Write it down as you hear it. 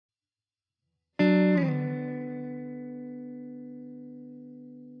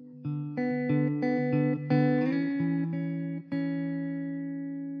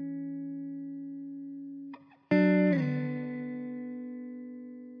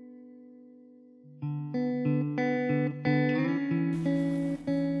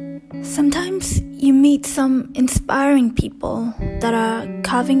Sometimes you meet some inspiring people that are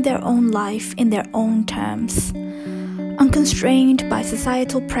carving their own life in their own terms, unconstrained by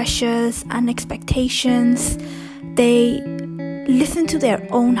societal pressures and expectations. They listen to their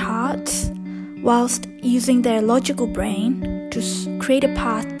own hearts whilst using their logical brain to create a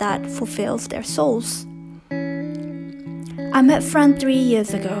path that fulfills their souls. I met Fran 3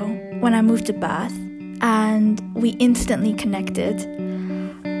 years ago when I moved to Bath, and we instantly connected.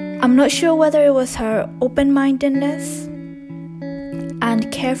 I'm not sure whether it was her open-mindedness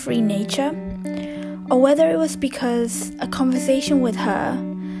and carefree nature, or whether it was because a conversation with her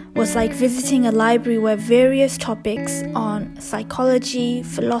was like visiting a library where various topics on psychology,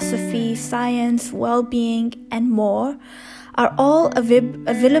 philosophy, science, well-being, and more are all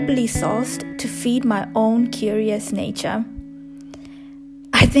availably sourced to feed my own curious nature.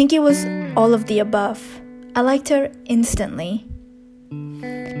 I think it was all of the above. I liked her instantly.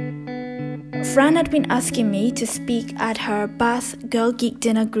 Fran had been asking me to speak at her Bath Girl Geek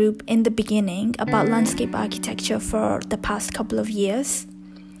dinner group in the beginning about landscape architecture for the past couple of years.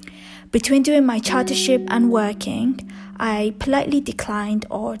 Between doing my chartership and working, I politely declined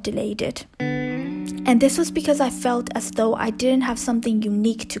or delayed it. And this was because I felt as though I didn't have something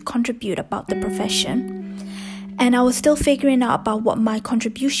unique to contribute about the profession, and I was still figuring out about what my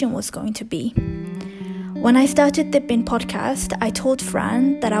contribution was going to be. When I started the BIN podcast, I told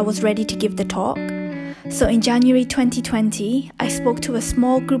Fran that I was ready to give the talk. So in January 2020, I spoke to a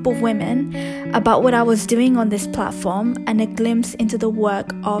small group of women about what I was doing on this platform and a glimpse into the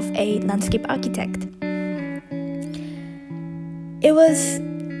work of a landscape architect. It was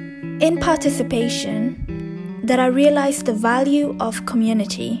in participation that I realized the value of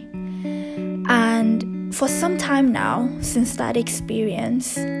community. And for some time now, since that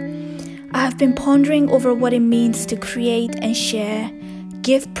experience, I have been pondering over what it means to create and share,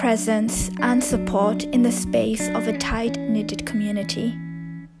 give presence and support in the space of a tight-knitted community.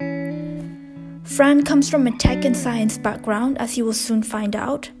 Fran comes from a tech and science background, as you will soon find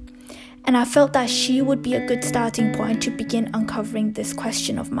out, and I felt that she would be a good starting point to begin uncovering this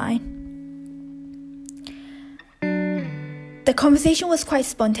question of mine. The conversation was quite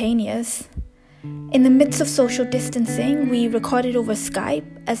spontaneous. In the midst of social distancing, we recorded over Skype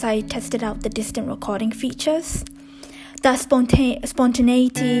as I tested out the distant recording features. That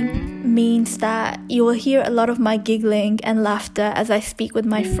spontaneity means that you will hear a lot of my giggling and laughter as I speak with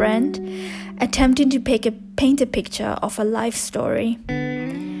my friend, attempting to paint a picture of a life story.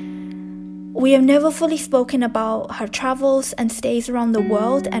 We have never fully spoken about her travels and stays around the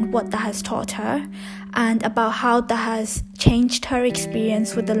world and what that has taught her, and about how that has changed her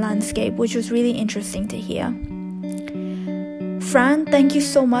experience with the landscape, which was really interesting to hear. Fran, thank you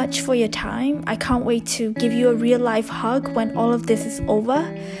so much for your time. I can't wait to give you a real life hug when all of this is over,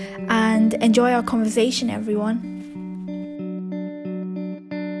 and enjoy our conversation, everyone.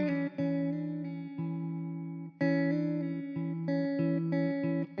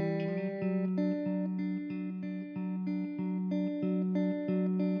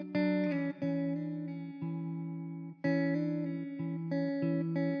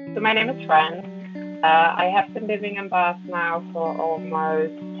 So my name is Fran. I have been living in Bath now for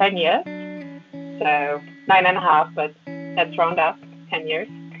almost 10 years. So 9.5, but let's round up 10 years.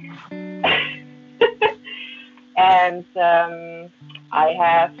 And I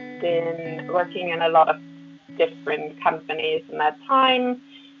have been working in a lot of different companies in that time,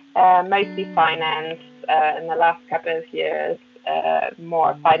 mostly finance, in the last couple of years,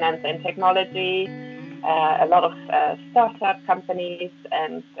 more finance and technology. A lot of startup companies,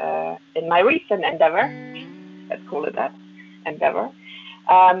 and in my recent endeavor, let's call it that, endeavor,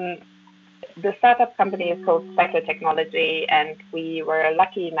 the startup company is called Zuch Technology, and we were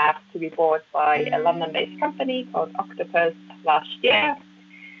lucky enough to be bought by a London-based company called Octopus last year.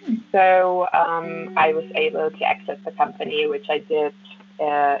 So I was able to exit the company, which I did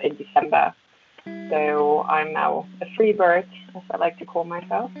in December. So I'm now a free bird, as I like to call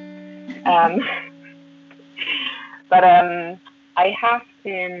myself. But I have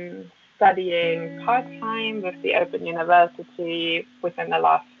been studying part-time with the Open University within the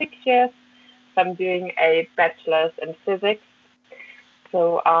last 6 years. So I'm doing a bachelor's in physics.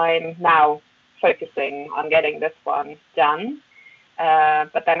 So I'm now focusing on getting this one done.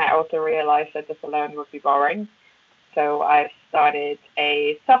 But then I also realized that this alone would be boring. So I've started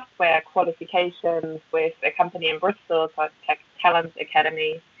a software qualification with a company in Bristol called Tech Talent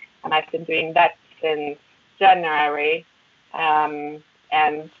Academy. And I've been doing that since January, and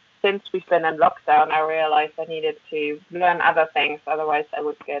since we've been in lockdown, I realized I needed to learn other things, otherwise I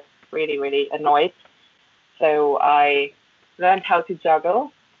would get really, really annoyed. So I learned how to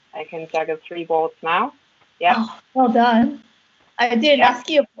juggle, I can juggle 3 balls now. Yeah. Oh, well done. I didn't Yeah. ask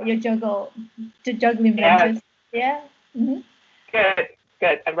you about your juggling Yeah. ventures. Yeah. Mm-hmm. Good.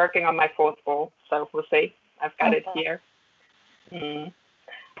 Good. I'm working on my 4th ball, so we'll see. I've got it Okay. here. Mm.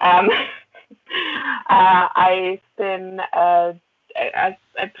 Um, I've been, I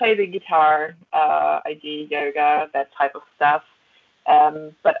play the guitar, I do yoga, that type of stuff.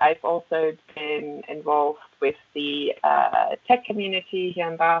 But I've also been involved with the tech community here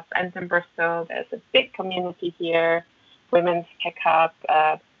in Bath and in Bristol. There's a big community here, women's tech hub,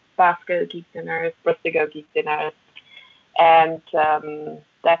 Bath Go Geek Dinners, Bristol Go Geek Dinners, and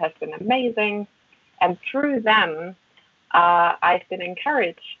that has been amazing. And through them, I've been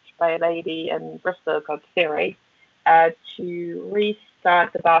encouraged by a lady in Bristol called Siri to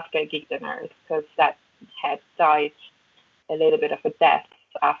restart the Basco Geek Dinners because that had died a little bit of a death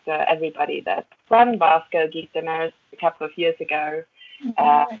after everybody that ran Basco Geek Dinners a couple of years ago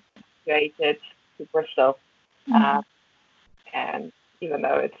migrated to Bristol. And even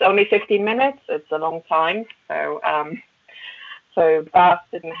though it's only 15 minutes, it's a long time. So Bath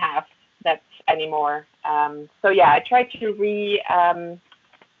didn't have that anymore. So yeah, I tried to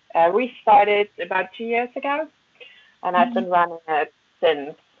restart it about 2 years ago, and I've been running it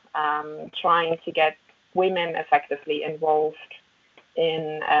since, trying to get women effectively involved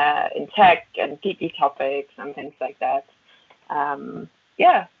in tech and geeky topics and things like that.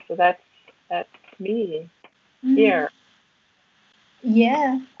 Yeah, so that's me here.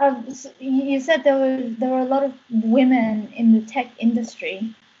 Yeah. So you said there were a lot of women in the tech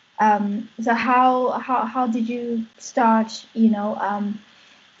industry. So how did you start,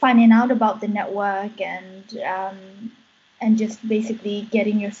 finding out about the network and just basically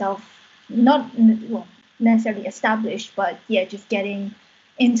getting yourself not well, necessarily established, but yeah, just getting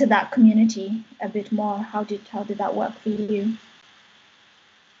into that community a bit more. How did that work for you?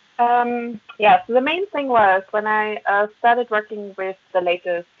 Yeah, so the main thing was when I started working with the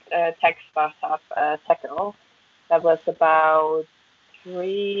latest tech startup, Techo, that was about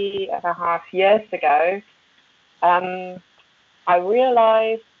 3.5 years ago. I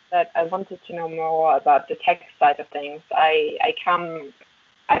realized that I wanted to know more about the tech side of things. I've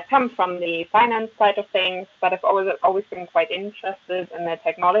come from the finance side of things, but I've always been quite interested in the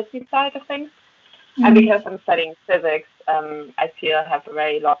technology side of things. And because I'm studying physics, I feel I have a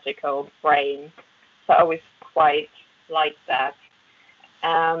very logical brain, so I always quite like that.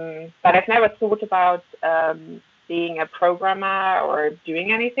 But I've never thought about being a programmer or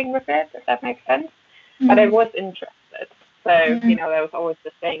doing anything with it, if that makes sense. But I was interested, so that was always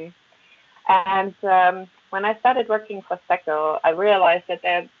the thing. And when I started working for Seckle, I realized that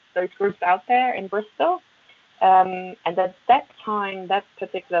there are those groups out there in Bristol. And at that time, that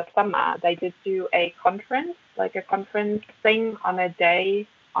particular summer, they did do a conference, like a conference thing on a day,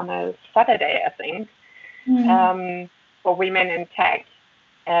 on a Saturday, I think, for women in tech.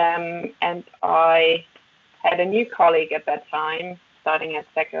 And I had a new colleague at that time, starting at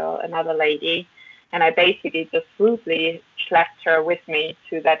Seckle, another lady, and I basically just rudely schlepped her with me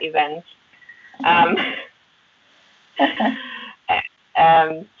to that event.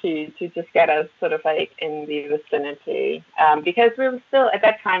 To just get us sort of like in the vicinity, because we were still at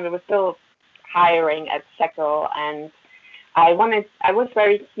that time we were still hiring at Seckle, and I was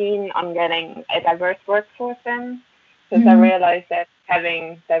very keen on getting a diverse workforce in, because I realized that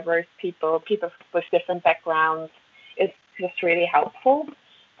having diverse people with different backgrounds is just really helpful.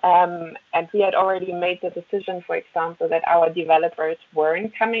 And we had already made the decision, for example, that our developers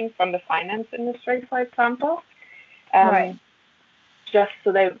weren't coming from the finance industry, for example. Right. Just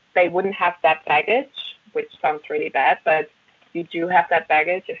so they wouldn't have that baggage, which sounds really bad, but you do have that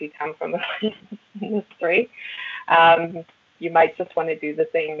baggage if you come from the finance industry. You might just want to do the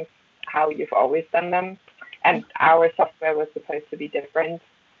things how you've always done them. And our software was supposed to be different.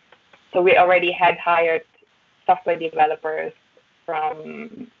 So we already had hired software developers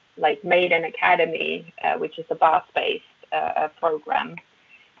from like Maiden Academy, which is a Bath-based program,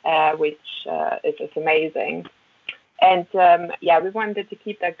 which is amazing. And we wanted to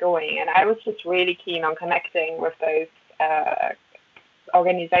keep that going. And I was just really keen on connecting with those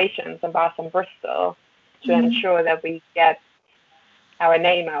organizations in Bath and Bristol to ensure that we get our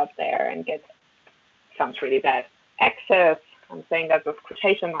name out there and get, sounds really bad, access, I'm saying that with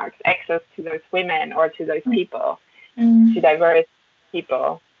quotation marks, access to those women or to those people, to diverse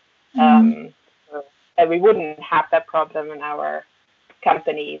people, so that we wouldn't have that problem in our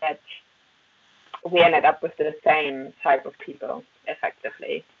company, that we ended up with the same type of people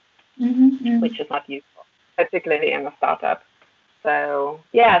effectively, which is not useful, particularly in a startup. So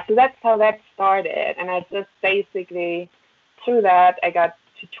that's how that started. And I just basically, through that, I got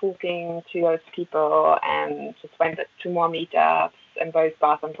to talking to those people and just went to more meetups in both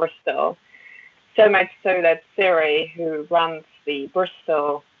Bath and Bristol. So much so that Siri, who runs the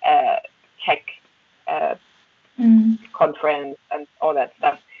Bristol tech conference and all that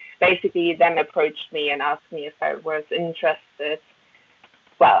stuff, basically then approached me and asked me if I was interested.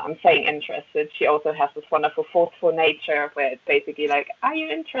 Well, I'm saying interested. She also has this wonderful forceful nature where it's basically like, are you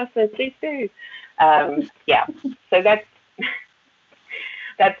interested? Please do. Yeah. So that's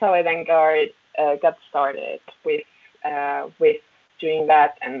how I then got started with doing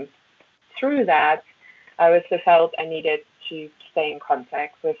that. And through that, I also felt I needed to stay in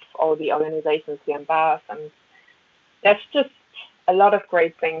contact with all the organizations here in Bath. And there's just a lot of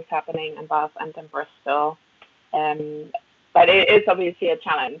great things happening in Bath and in Bristol. But it is obviously a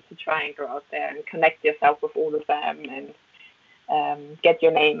challenge to try and go out there and connect yourself with all of them and get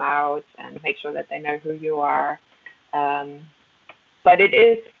your name out and make sure that they know who you are. But it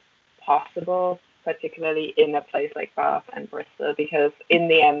is possible, particularly in a place like Bath and Bristol, because in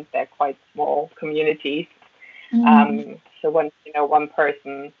the end, they're quite small communities. So once you know one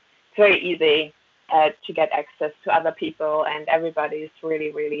person, it's very easy to get access to other people, and everybody is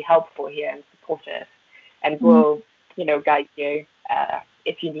really, really helpful here and supportive and will guide you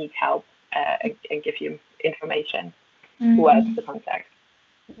if you need help and give you information who else to contact.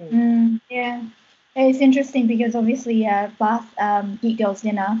 Yeah, it's interesting because obviously Bath Geek Girls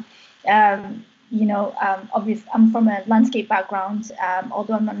Dinner, obviously I'm from a landscape background,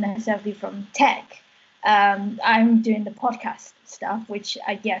 although I'm not necessarily from tech. I'm doing the podcast stuff, which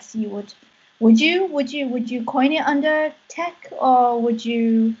I guess you would you coin it under tech, or would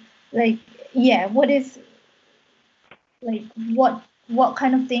you what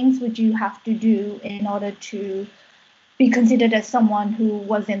kind of things would you have to do in order to be considered as someone who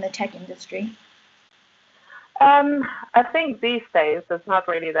was in the tech industry? I think these days there's not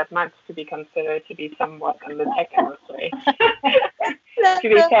really that much to be considered to be somewhat in the tech industry. To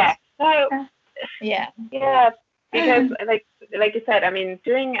be fair. So, yeah, because like you said, I mean,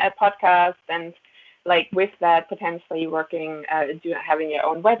 doing a podcast and like with that potentially working, having your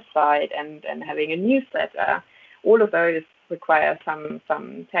own website and having a newsletter, all of those require some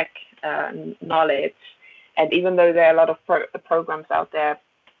tech knowledge. And even though there are a lot of programs out there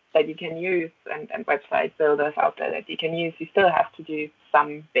that you can use and website builders out there that you can use, you still have to do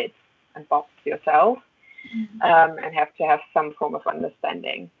some bits and bobs yourself and have to have some form of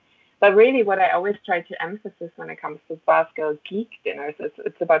understanding. But really what I always try to emphasize when it comes to Bath Girl Geek Dinners is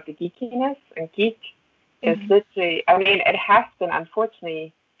it's about the geekiness, and geek is literally, I mean, it has been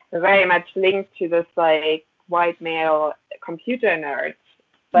unfortunately very much linked to this like white male computer nerds,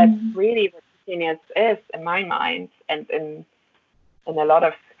 but really what geekiness is in my mind and in a lot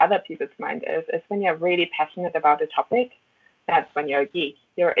of other people's mind is when you're really passionate about a topic, that's when you're a geek.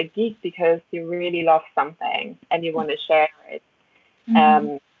 You're a geek because you really love something and you want to share it.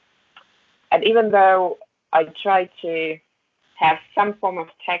 And even though I try to have some form of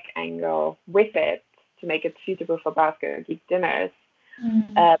tech angle with it to make it suitable for Bath Girl Geek Dinners,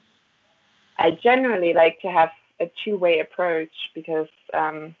 I generally like to have a two-way approach because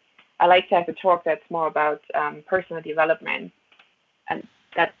I like to have a talk that's more about personal development, and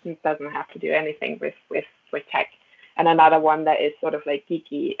that doesn't have to do anything with tech. And another one that is sort of like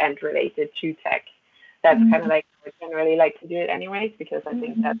geeky and related to tech. That's kind of like I generally like to do it anyways because I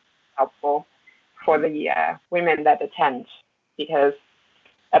think that's helpful for the women that attend, because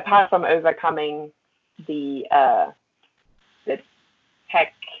apart from overcoming the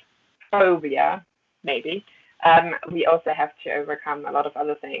tech phobia, maybe, we also have to overcome a lot of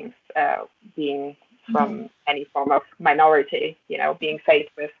other things, being from any form of minority, being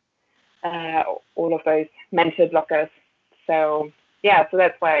faced with all of those mental blockers. So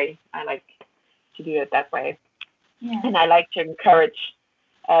that's why I like to do it that way. Yeah. And I like to encourage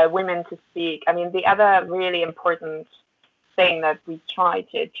women to speak. I mean, the other really important thing that we try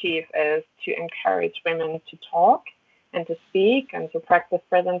to achieve is to encourage women to talk and to speak and to practice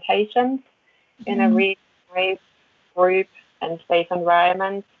presentations in a really safe group and safe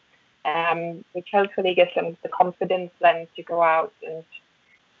environment, which hopefully gives them the confidence then to go out and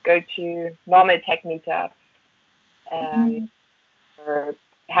go to normal tech meetups, or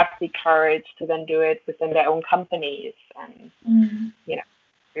have the courage to then do it within their own companies, and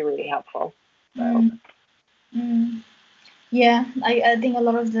be really helpful. So. Yeah, I think a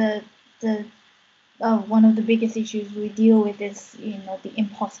lot of the one of the biggest issues we deal with is the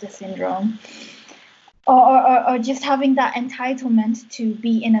imposter syndrome, or just having that entitlement to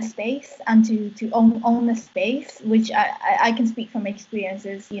be in a space and to own a space, which I can speak from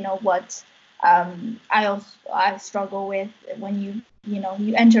experiences. What I struggle with when you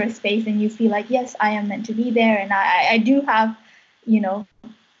you enter a space and you feel like, yes, I am meant to be there, and I do have,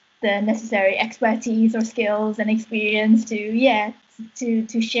 the necessary expertise or skills and experience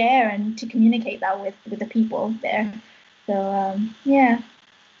to share and to communicate that with the people there. So yeah,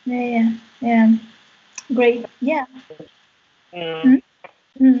 great, yeah. Mm.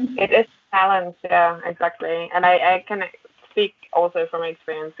 Mm. It is a challenge, yeah, exactly. And I can speak also from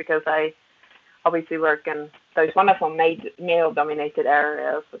experience because I obviously work in those wonderful male-dominated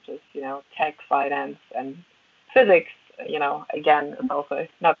areas, such as, tech, finance, and physics. Again, it's also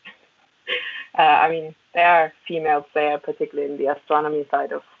not. I mean, there are females there, particularly in the astronomy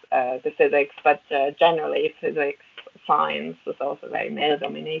side of the physics, but generally, physics, science is also very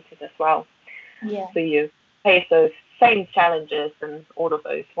male-dominated as well. Yeah. So you face those same challenges in all of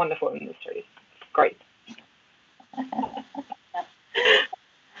those wonderful industries. It's great.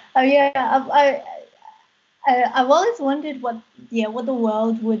 Oh yeah, I've always wondered what the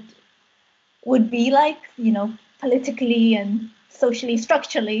world would be like, politically and socially,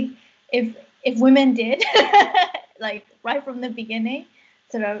 structurally, if women did, like right from the beginning,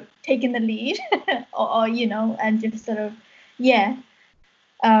 sort of taking the lead, or and just sort of, yeah,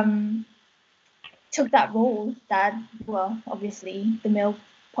 um, took that role that, well, obviously the male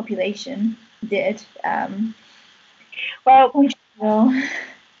population did. Well, Well,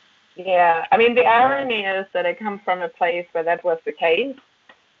 yeah. I mean, the irony is that I come from a place where that was the case.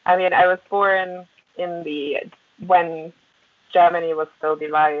 I mean, I was born in when Germany was still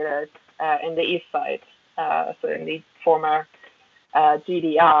divided in the east side, so in the former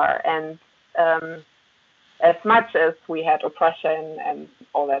GDR, and as much as we had oppression and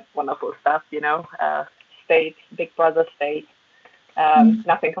all that wonderful stuff, state, big brother state,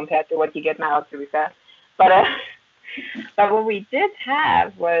 nothing compared to what you get now, to be fair. But but what we did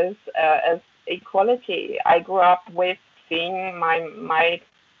have was as equality. I grew up with seeing my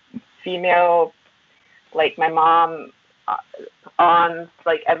female, like my mom, aunts,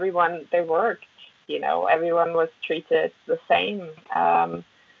 like everyone, they worked. Everyone was treated the same.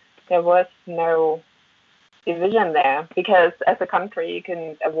 There was no division there because as a country you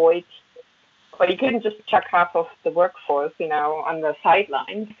can avoid, or you couldn't just chuck half of the workforce, on the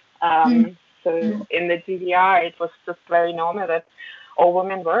sidelines. So in the GDR, it was just very normal that all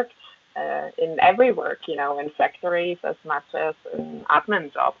women worked in every work, in factories as much as in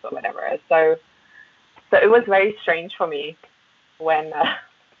admin jobs or whatever. So it was very strange for me when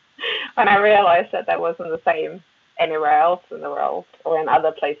when I realized that wasn't the same anywhere else in the world or in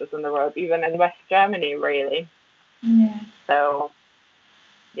other places in the world, even in West Germany, really. yeah. So,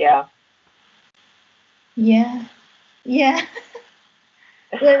 yeah. Yeah. Yeah.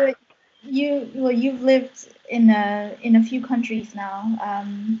 You've lived in a few countries now,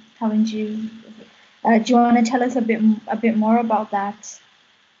 haven't you? Do you want to tell us a bit more about that?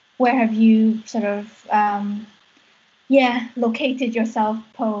 Where have you sort of located yourself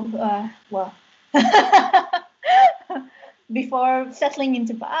before settling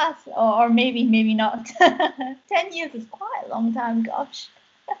into Bath, or maybe not? 10 years is quite a long time. Gosh.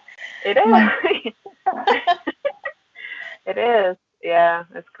 It is. It is. Yeah,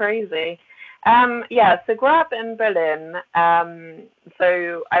 it's crazy. So grew up in Berlin.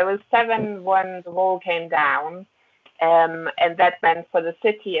 So I was 7 when the wall came down. And that meant for the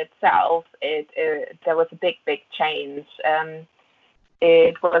city itself, there was a big change.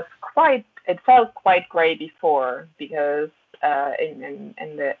 It felt quite grey before because in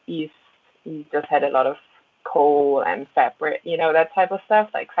the east, you just had a lot of coal and fabric, that type of stuff,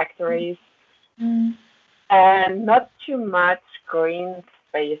 like factories. Mm. And not too much green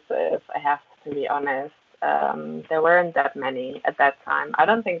spaces, I have to be honest. There weren't that many at that time. I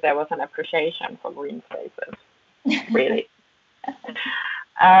don't think there was an appreciation for green spaces, really.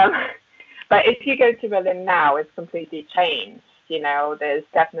 But if you go to Berlin now, it's completely changed. There's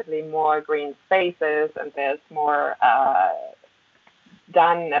definitely more green spaces and there's more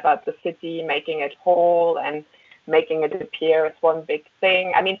done about the city, making it whole and making it appear as one big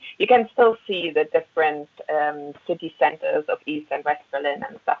thing. I mean, you can still see the different city centers of East and West Berlin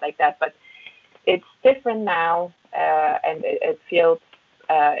and stuff like that, but it's different now, and it feels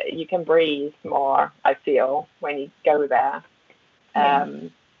you can breathe more, I feel, when you go there.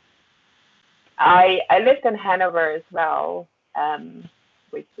 I lived in Hanover as well,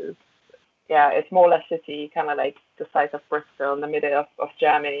 which is a smaller city, kind of like the size of Bristol, in the middle of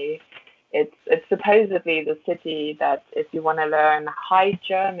Germany. It's supposedly the city that if you want to learn High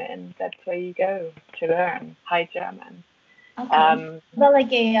German, that's where you go to learn High German. Okay. Well,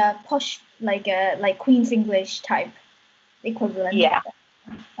 like a posh, like Queen's English type equivalent. Yeah.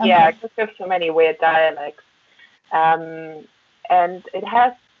 Okay. Yeah, because there's so many weird dialects. and it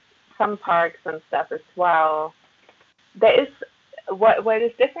has some parks and stuff as well. There is what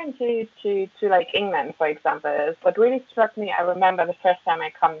is different to like England, for example, is what really struck me. I remember the first time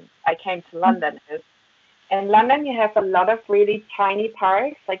I came to London is in London you have a lot of really tiny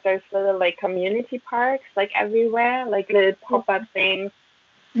parks, like those little like community parks, like everywhere, like little pop up things.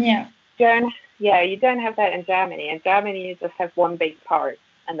 Yeah. Don't yeah, you don't have that in Germany. In Germany you just have one big park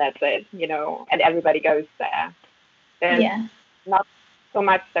and that's it, and everybody goes there. There's Yeah. not so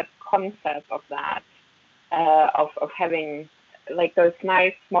much that concept of that, of having like those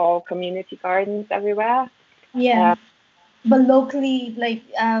nice small community gardens everywhere. Yeah. Uh, But locally, like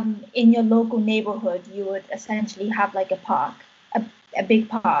in your local neighborhood, you would essentially have like a park, a, a big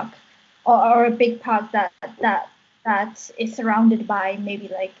park, or a big park that is surrounded by maybe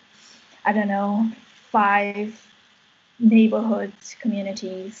like, I don't know, 5 neighborhoods,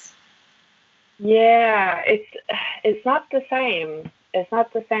 communities. yeah, it's not the same. It's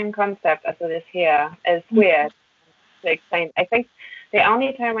not the same concept as it is here. It's weird to explain. I think the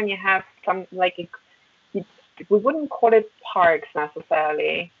only time when you have some like you, we wouldn't call it parks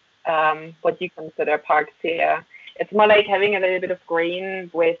necessarily. What you consider parks here. It's more like having a little bit of green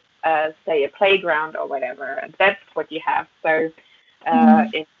with, say, a playground or whatever. That's what you have. So,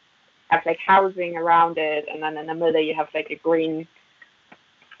 Mm. it have like housing around it, and then in the middle you have like a green,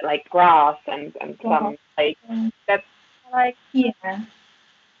 like grass and Wow. some like that's like Yeah.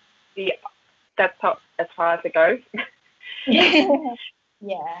 the that's how as far as it goes.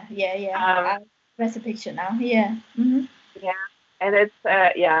 Yeah, yeah, yeah. um, That's a picture now. Yeah. Mm-hmm. Yeah, and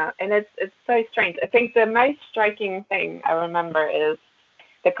it's so strange. I think the most striking thing I remember is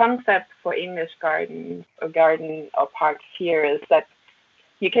the concept for English gardens or garden or parks here is that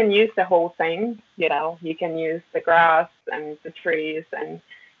you can use the whole thing. You can use the grass and the trees, and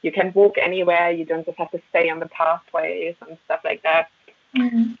you can walk anywhere. You don't just have to stay on the pathways and stuff like that.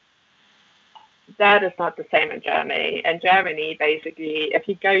 Mm-hmm. That is not the same in Germany. In Germany, basically, if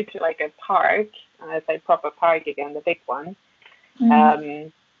you go to like a park, and I say proper park again, the big one, um,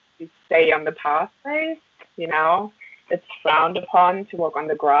 you stay on the pathways. You know, it's frowned upon to walk on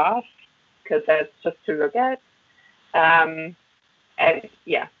the grass because that's just to look at. Um, and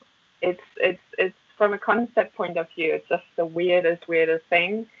yeah, it's from a concept point of view, it's just the weirdest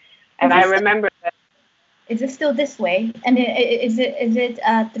thing. Is And I it still, remember that. is it still this way? And is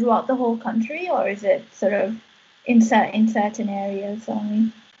it throughout the whole country, or is it sort of in certain areas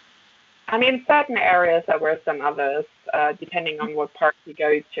only? I mean, certain areas are worse than others, depending on what park you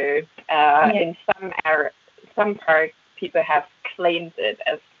go to. Yeah. In some parks, people have claimed it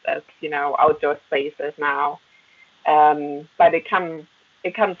as outdoor spaces now. But it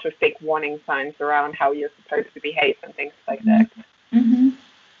comes with big warning signs around how you're supposed to behave and things like that Mm-hmm.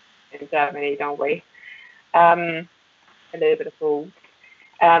 in Germany, don't we? Um, a little bit of rules.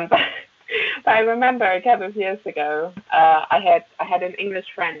 But, but I remember a couple of years ago, I had an English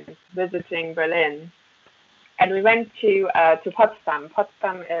friend visiting Berlin, and we went to Potsdam.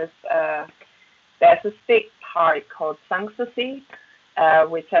 Potsdam is there's this big park called Sanssouci,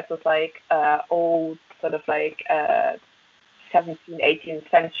 which has this like old sort of like 17th, 18th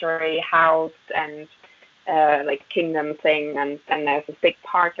century house and like kingdom thing, and then there's a big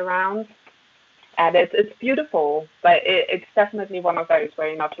park around, and it's beautiful, but it's definitely one of those where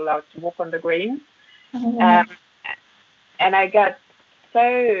you're not allowed to walk on the green. Oh, Um, and I got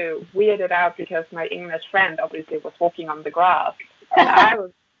so weirded out because my English friend obviously was walking on the grass, and I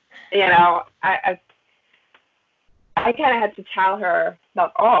was, I kind of had to tell her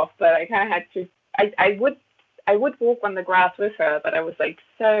not off, but I kind of had to. I would walk on the grass with her, but I was like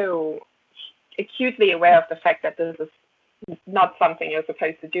so acutely aware of the fact that this is not something you're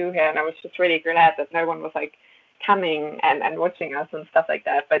supposed to do here, and I was just really glad that no one was like coming and watching us and stuff like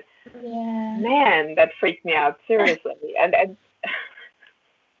that. But yeah. man, that freaked me out seriously, and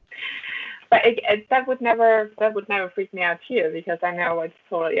but that would never freak me out here because I know it's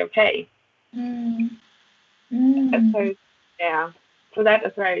totally okay. Mm. Mm. So yeah, so that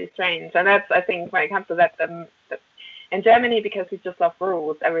is very strange, and that's I think when it comes to that, in Germany because we just love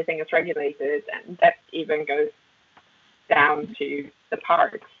rules, everything is regulated, and that even goes down to the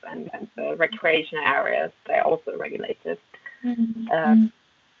parks and the recreation areas. They're also regulated. Mm. Uh, Mm.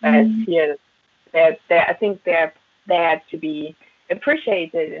 whereas Mm. here, I think they're there to be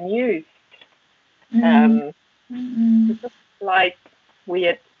appreciated and used. Mm. Um, Mm. it's just like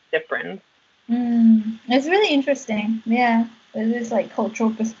weird difference. It's really interesting. Yeah, this like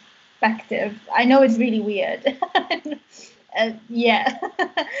cultural perspective. I know it's really weird. Yeah.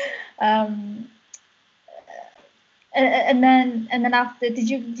 um, and then after, did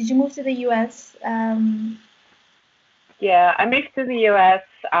you move to the US? Yeah, I moved to the US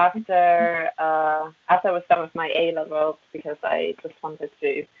after I was done with my A levels because I just wanted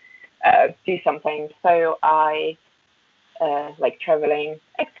to do something. So I like traveling,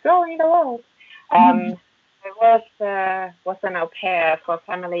 exploring the world. Mm. I was an au pair for a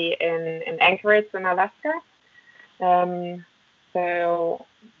family in Anchorage in Alaska. Um, so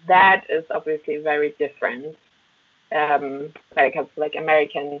that is obviously very different when it comes to like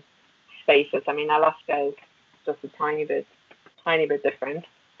American spaces. I mean, Alaska is just a tiny bit different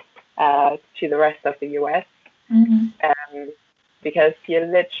to the rest of the US Mm. because you're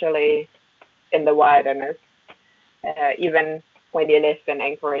literally in the wilderness. Even when you live in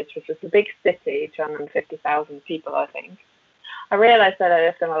Anchorage, which is a big city, 250,000 people, I think. I realized that I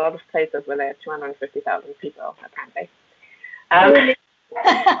lived in a lot of places where there are 250,000 people, apparently. Really?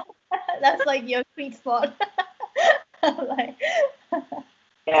 That's like your sweet spot. Like,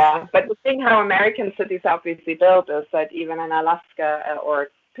 Yeah, but the thing how American cities are obviously built is that even in Alaska, or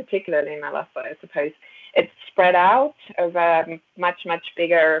particularly in Alaska, I suppose, it's spread out over a much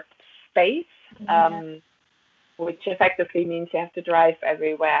bigger space, yeah. which effectively means you have to drive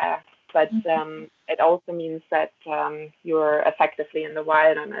everywhere. But it also means that you're effectively in the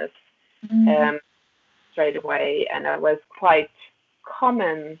wilderness Mm. um, straight away, and it was quite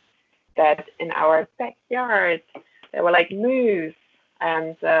common that in our backyard there were like moose,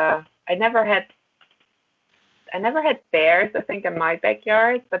 and I never had bears, I think, in my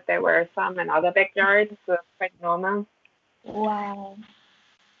backyard, but there were some in other backyards, so it's quite normal. Wow. Wow.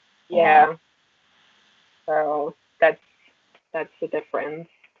 Yeah, so that's the difference.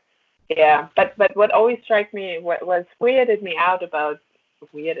 Yeah, but what always struck me, what was weirded me out.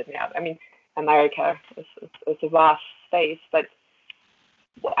 I mean, America is a vast space, but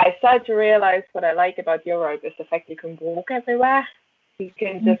I started to realize what I like about Europe is the fact you can walk everywhere. You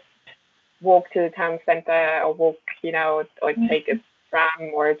can Mm. just walk to the town center or walk, or Mm. take a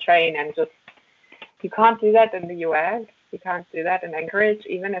tram or a train, and just you can't do that in the US. You can't do that in Anchorage.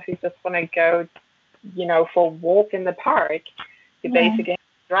 Even if you just want to go, for a walk in the park, you Yeah. basically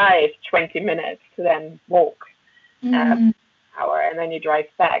drive 20 minutes to then walk uh, Mm. hour, and then you drive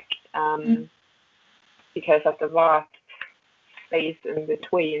back Mm. because of the vast space in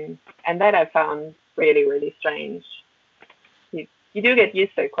between. And that I found really strange. You do get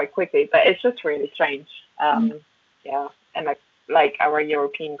used to it quite quickly, but it's just really strange. Mm. Yeah, and like our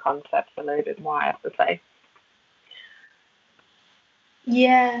European concepts a little bit more, I have to say.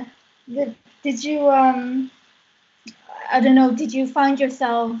 Yeah. Did you I don't know, did you find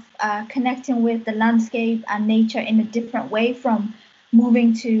yourself connecting with the landscape and nature in a different way from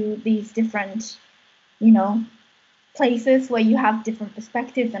moving to these different, you know, places where you have different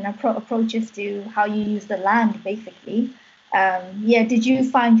perspectives and approaches to how you use the land, basically? Yeah, did you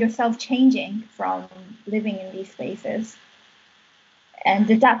find yourself changing from living in these spaces and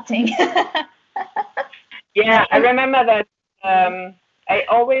adapting? Yeah, I remember that I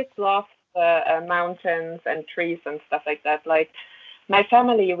always loved mountains and trees and stuff like that. Like my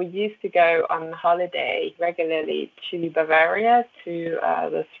family, we used to go on holiday regularly to Bavaria, to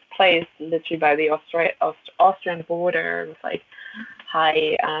this place literally by the Austrian border with like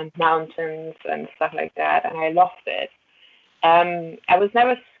high mountains and stuff like that, and I loved it. I was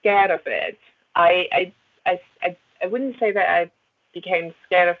never scared of it. I, I wouldn't say that I became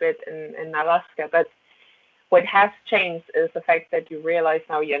scared of it in Alaska, but what has changed is the fact that you realize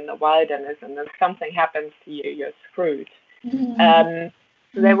now you're in the wilderness, and if something happens to you, you're screwed. Mm. Um,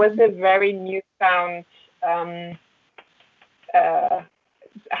 so there was Mm. a very newfound uh,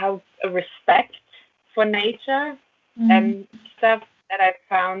 how a respect for nature Mm. and stuff that I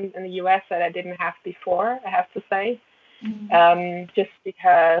found in the US that I didn't have before, I have to say. Mm. Just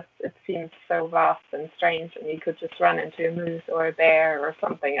because it seems so vast and strange, and you could just run into a moose or a bear or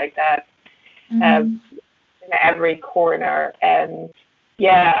something like that uh, Mm. in every corner. And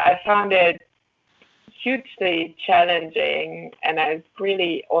yeah, I found it hugely challenging, and I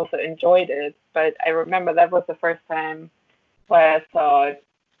really also enjoyed it. But I remember that was the first time where I thought,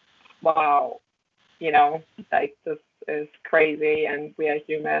 wow, like this is crazy, and we are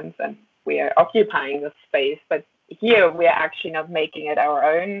humans, and we are occupying this space. But here we are actually not making it our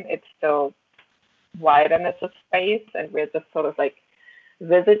own. It's still wilderness of space, and we're just sort of like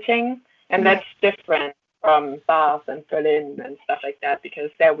visiting. And Yeah. that's different from Bath and Berlin and stuff like that,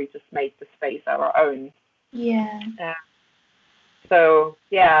 because there we just made the space our own. Yeah. Uh, so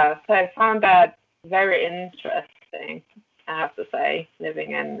yeah, so I found that very interesting. I have to say,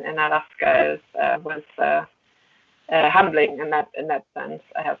 living in Alaska was humbling in that sense.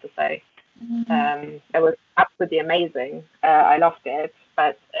 I have to say, Mm. it was absolutely amazing. I loved it,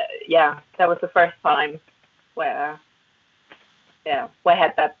 but yeah, that was the first time where yeah, we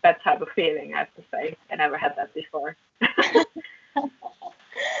had that type of feeling. I have to say, I never had that before.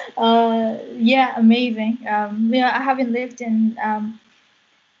 Yeah, amazing. Yeah, I haven't lived in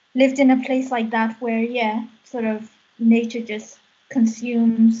a place like that where, yeah, sort of nature just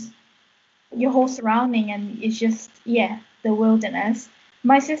consumes your whole surrounding, and it's just, yeah, the wilderness.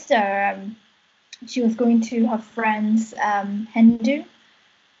 My sister, she was going to her friend's Hindu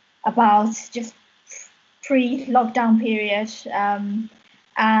about just pre-lockdown period,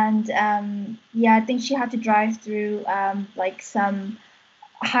 and yeah, I think she had to drive through like some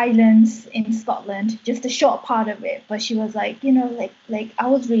highlands in Scotland, just a short part of it. But she was like, like I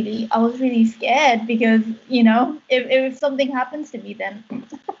was really scared because if something happens to me, then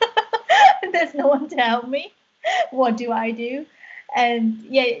there's no one to help me. What do I do? And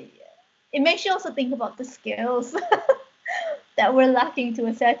yeah, it makes you also think about the skills that we're lacking to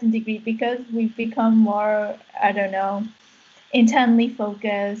a certain degree because we've become more, I don't know, internally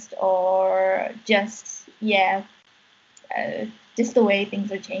focused, or just, yeah, just the way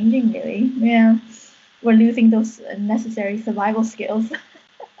things are changing, really. Yeah, we're losing those necessary survival skills.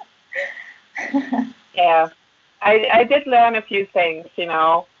 Yeah, I did learn a few things.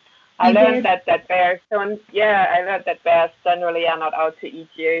 I You learned did. that bears don't. Yeah, I learned that bears generally are not out to eat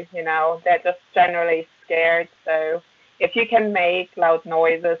you. They're just generally scared. So if you can make loud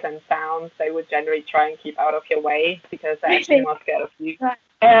noises and sounds, they would generally try and keep out of your way because they're actually Really? more scared of you. Right.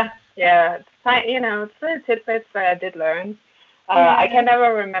 Yeah, yeah. It's little tidbits that I did learn. I Yeah. can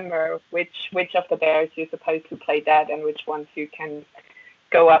never remember which of the bears you're supposed to play dead and which ones you can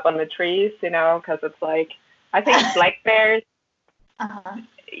go up on the trees. Because it's like I think black bears. Uh-huh.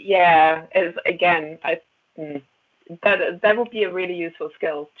 Yeah, is again, mm, that would be a really useful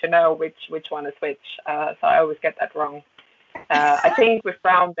skill to know which one is which. So I always get that wrong. I think with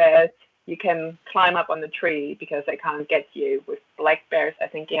brown bears you can climb up on the tree because they can't get you. With black bears, I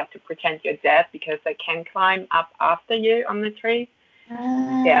think you have to pretend you're dead because they can climb up after you on the tree.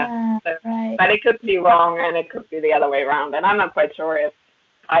 Yeah, so, Right. but it could be wrong and it could be the other way around, and I'm not quite sure if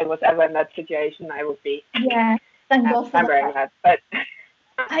I was ever in that situation. I would be Yeah. Thank God for remembering that. that, but.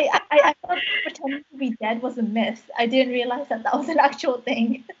 I thought pretending to be dead was a myth. I didn't realize that was an actual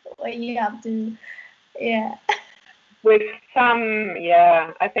thing where you have to, yeah. With some,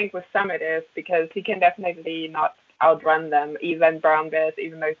 yeah, I think with some it is because you can definitely not outrun them. Even brown bears,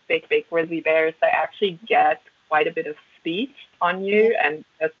 even those big grizzly bears, they actually get quite a bit of speed on Yeah. you, and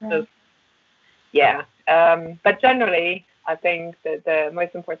that's Right. just, yeah. But generally, I think that the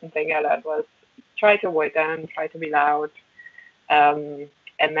most important thing I learned was try to avoid them, try to be loud,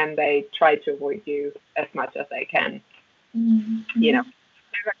 and then they try to avoid you as much as they can. You know,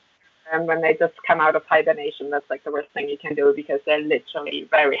 Mm-hmm. and when they just come out of hibernation, that's like the worst thing you can do because they're literally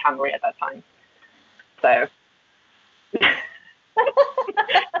very hungry at that time. So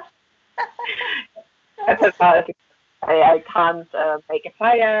that's as far as I can't make a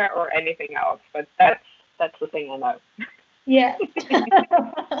fire or anything else, but that's the thing I know. Yeah.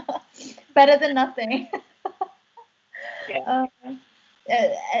 Better than nothing. Yeah. Uh,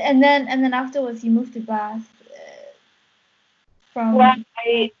 and then afterwards you moved to Bath Well,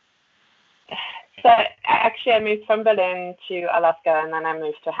 from. so actually I moved from Berlin to Alaska, and then I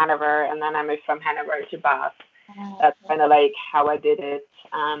moved to Hanover, and then I moved from Hanover to Bath. That's kind of like how I did it.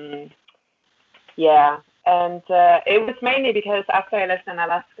 Yeah, and it was mainly because after I lived in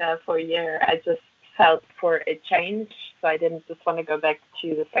Alaska for a year, I just felt for a change. So I didn't just want to go back to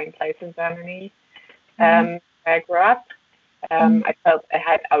the same place in Germany where I grew up. I felt I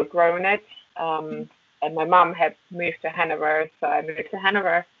had outgrown it, and my mom had moved to Hanover, so I moved to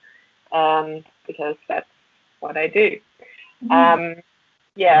Hanover because that's what I do. Um,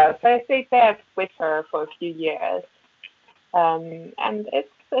 yeah, so I stayed there with her for a few years, and it's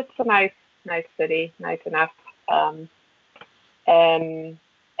a nice city, nice enough. Um, and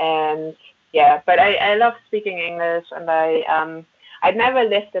and yeah, but I love speaking English, and I'd never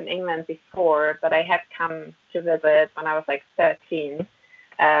lived in England before, but I had come to visit when I was like 13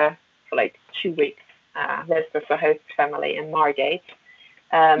 for like 2 weeks. Lived with a host family in Margate.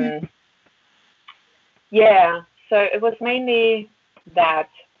 Um, yeah, so it was mainly that.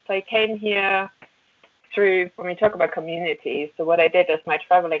 So I came here through, when we talk about communities, so what I did as my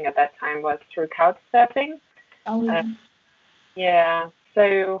traveling at that time was through couch surfing. Oh Uh, yeah. yeah,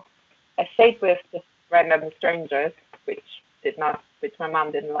 so I stayed with just random strangers, which my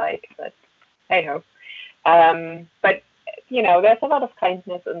mom didn't like, but hey ho. But there's a lot of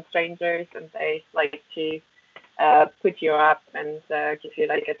kindness in strangers, and they like to put you up and give you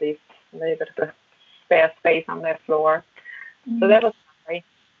like at least a little bit of a spare space on their floor. So that was nice.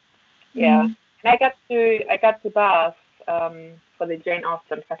 Yeah, Mm. and I got to Bath for the Jane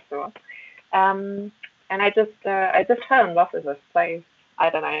Austen Festival. And I just fell in love with this place. I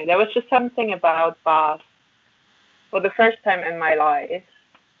don't know. There was just something about Bath for the first time in my life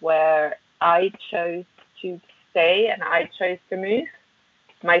where I chose to stay and I chose to move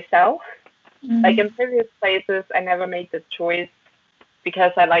myself. Like in previous places, I never made the choice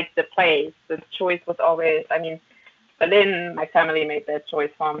because I liked the place. The choice was always, I mean, Berlin, my family made that choice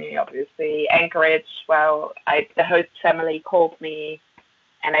for me, obviously. Anchorage, well, the host family called me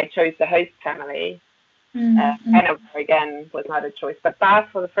and I chose the host family. Hanover, again, was not a choice. But Bath,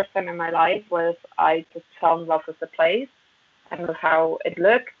 for the first time in my life, I just fell in love with the place and with how it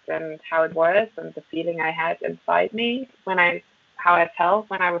looked and how it was and the feeling I had inside me how I felt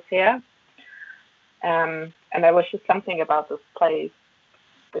when I was here. And there was just something about this place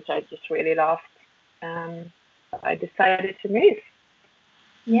which I just really loved. I decided to move.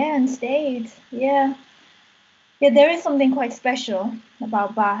 Yeah, and stayed. Yeah. Yeah, there is something quite special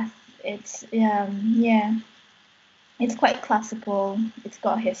about Bath. It's it's quite classical. It's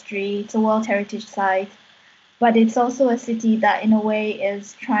got history. It's a World Heritage Site, but it's also a city that, in a way,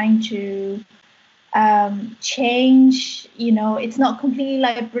 is trying to change. It's not completely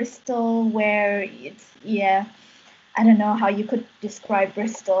like Bristol, where I don't know how you could describe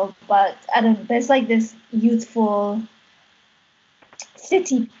Bristol, but there's like this youthful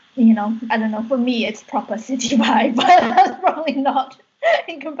city, I don't know, for me it's proper city vibe, but that's probably not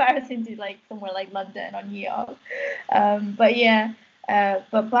in comparison to like somewhere like London or New York. But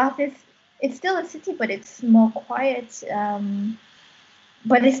Bath it's still a city, but it's more quiet.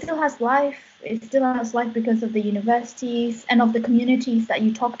 But it still has life. It still has life because of the universities and of the communities that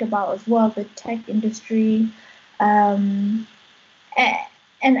you talked about as well, the tech industry. And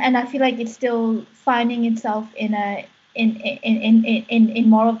I feel like it's still finding itself in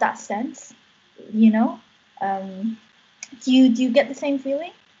more of that sense, do you get the same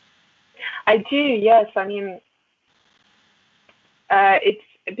feeling? I do, yes. I mean, it's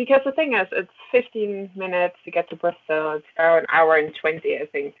because the thing is, it's 15 minutes to get to Bristol. It's about an hour and 20, I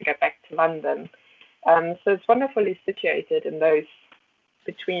think, to get back to London. So it's wonderfully situated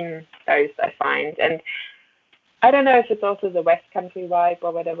between those, I find. And I don't know if it's also the West Country vibe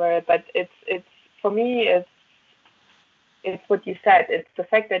or whatever, but it's for me, it's what you said. It's the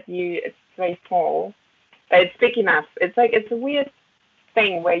fact that it's very small, but it's big enough. It's a weird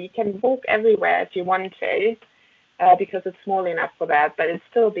thing where you can walk everywhere if you want to, because it's small enough for that, but it's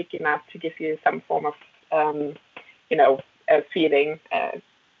still big enough to give you some form of, a feeling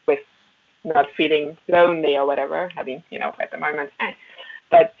with not feeling lonely or whatever. I mean, at the moment,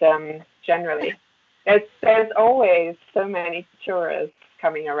 but generally, there's always so many tourists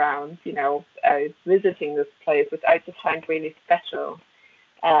coming around, visiting this place, which I just find really special.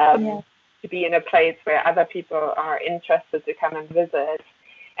 To be in a place where other people are interested to come and visit.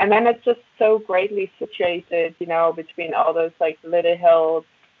 And then it's just so greatly situated, between all those like little hills.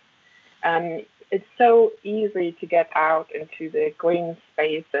 It's so easy to get out into the green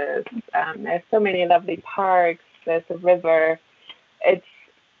spaces. There's so many lovely parks. There's a river. It's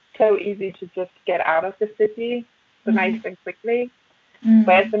so easy to just get out of the city so nice and quickly.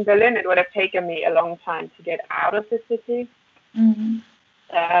 Whereas in Berlin, it would have taken me a long time to get out of the city.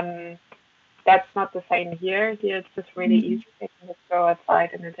 That's not the same here. Here it's just really easy. I can just go outside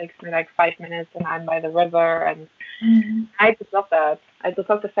and it takes me like 5 minutes and I'm by the river. And I just love that. I just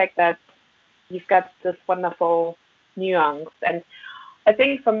love the fact that you've got this wonderful nuance. And I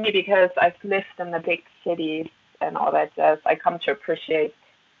think for me, because I've lived in the big cities and all that jazz, I come to appreciate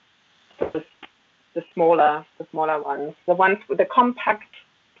the smaller ones, the ones with the compact,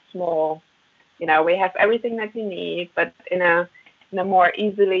 small. We have everything that we need, but in a more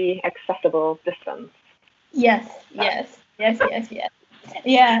easily accessible distance. Yes.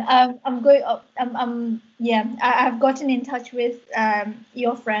 Yeah. I'm going. I've gotten in touch with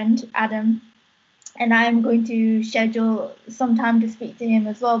your friend Adam, and I'm going to schedule some time to speak to him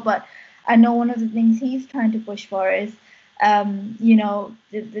as well. But I know one of the things he's trying to push for is,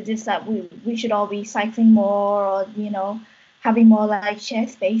 just that we should all be cycling more, or having more like shared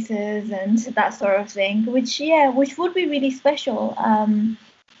spaces and that sort of thing, which would be really special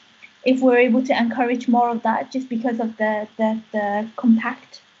if we're able to encourage more of that, just because of the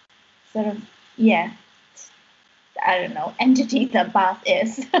compact sort of I don't know, entity that Bath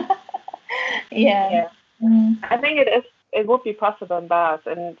is. Yeah. I think it would be possible in Bath,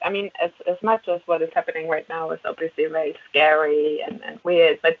 and I mean, as much as what is happening right now is obviously very scary and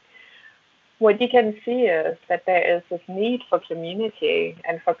weird, but what you can see is that there is this need for community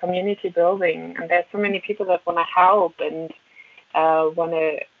and for community building, and there's so many people that want to help and want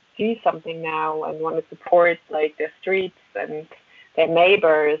to do something now and want to support like the streets and their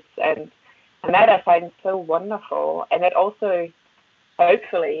neighbors, and that I find so wonderful. And it also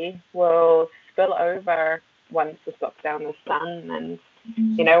hopefully will spill over once this lockdown is done, and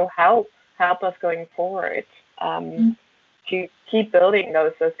help us going forward, to keep building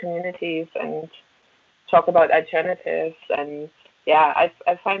those communities and talk about alternatives. And yeah,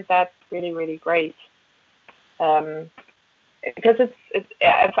 I find that really, really great, because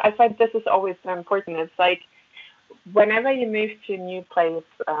I find this is always so important. It's like whenever you move to a new place,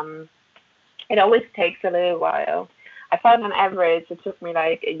 it always takes a little while. I found on average it took me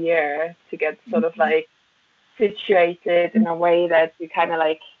like a year to get sort of like situated in a way that you kind of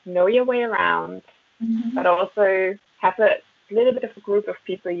like know your way around, but also have a little bit of a group of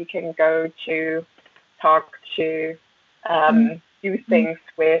people you can go to, talk to, do things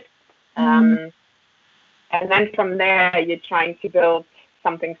with. And then from there, you're trying to build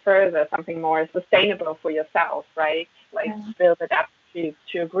something further, something more sustainable for yourself, right? Like build it up to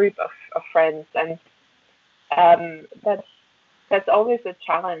a group of friends. And that's always a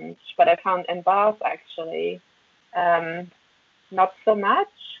challenge. But I found in Bath actually, not so much.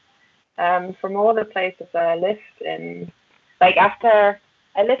 From all the places that I lived in, like after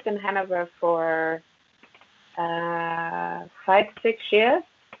I lived in Hanover for 5, 6 years.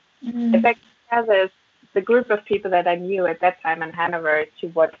 In fact, there's the group of people that I knew at that time in Hanover to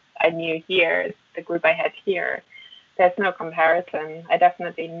what I knew here, the group I had here. There's no comparison. I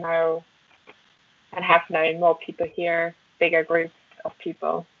definitely know and have known more people here, bigger groups of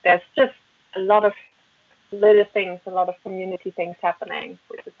people. There's just a lot of little things, a lot of community things happening,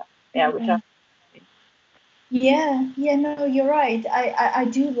 which is which are. Yeah, no, you're right. I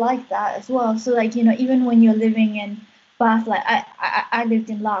do like that as well. So like, even when you're living in Bath, like I lived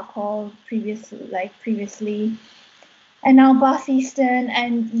in Larkhall previously, and now Bath Eastern,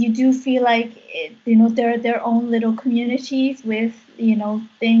 and you do feel like there are their own little communities with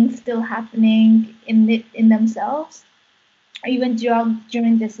things still happening in themselves, even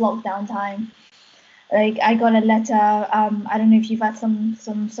during this lockdown time. Like I got a letter. I don't know if you've had some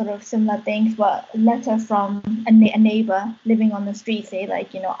sort of similar things, but a letter from a neighbor living on the street say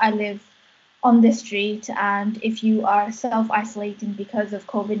like, I live on this street, and if you are self-isolating because of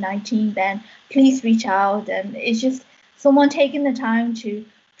COVID-19, then please reach out. And it's just someone taking the time to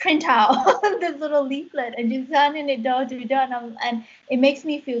print out this little leaflet and just handing it door to door. And it makes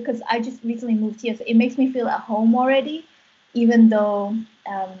me feel, because I just recently moved here, so it makes me feel at home already, even though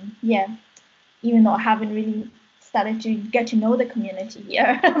even though I haven't really started to get to know the community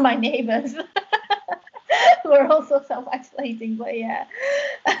here, my neighbors who are also self-isolating. But yeah,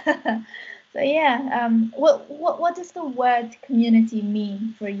 so yeah, what does the word community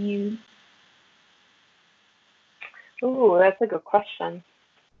mean for you? Ooh, that's a good question.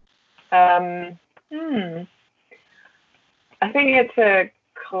 I think it's a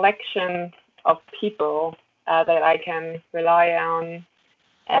collection of people that I can rely on,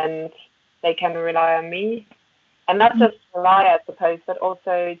 and they can rely on me. And not just rely, I suppose, but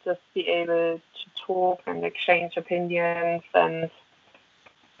also just be able to talk and exchange opinions. And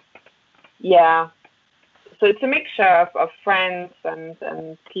yeah, so it's a mixture of friends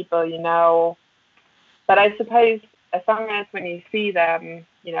and people But I suppose as long as when you see them,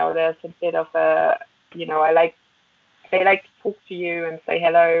 there's a bit of a, they like to talk to you and say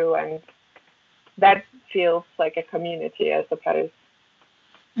hello, and that feels like a community, I suppose.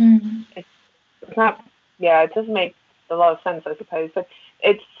 It's not, it doesn't make a lot of sense, I suppose, but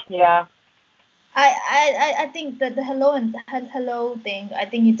it's, I think that the hello thing, I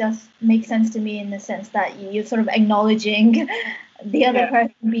think it does make sense to me in the sense that you're sort of acknowledging the other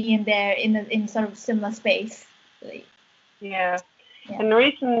person being there in sort of similar space. Yeah. In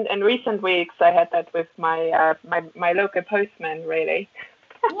recent weeks, I had that with my my local postman, really.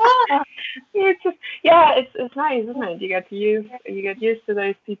 Yeah. It's nice, isn't it? You get used to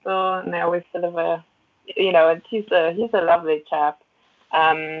those people, and they always deliver. And he's a lovely chap.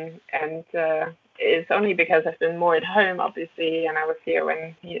 And it's only because I've been more at home, obviously, and I was here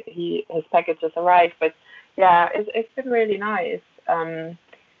when his packages arrived. But yeah, it's been really nice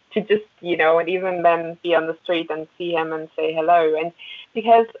to just and even then be on the street and see him and say hello. And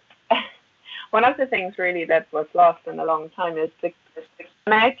because one of the things really that was lost in a long time is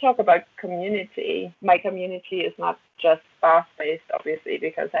when I talk about community, my community is not just Bath-based, obviously,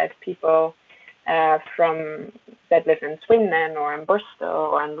 because I have people from that live in Swindon or in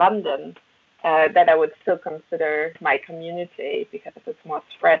Bristol or in London that I would still consider my community, because it's more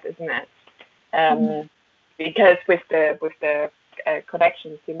spread, isn't it? Because with the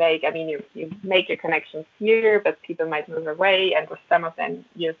connections you make, I mean, you make your connections here, but people might move away, and with some of them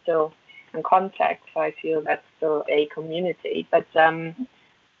you're still and contact. So I feel that's still a community. But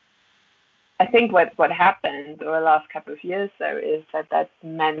I think what happened over the last couple of years, though, is that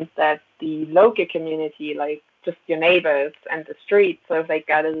meant that the local community, like just your neighbors and the street, sort of like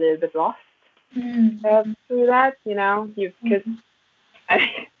got a little bit lost through that, because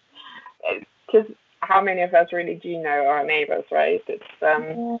because how many of us really do know our neighbors, right? It's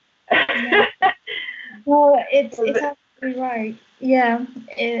Well, it's absolutely right. Yeah.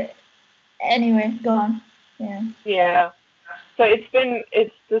 Anyway, go on. Yeah. Yeah. So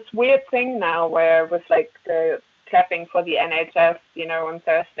it's this weird thing now where with like the clapping for the NHS, on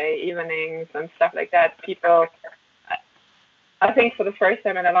Thursday evenings and stuff like that, people, I think for the first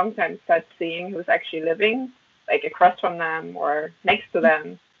time in a long time, start seeing who's actually living like across from them or next to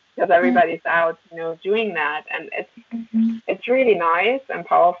them, because everybody's out, doing that, and it's really nice and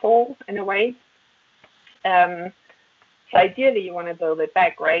powerful in a way. So ideally, you want to build it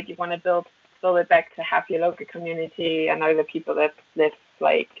back, right? You want to build it back to have your local community and other people that live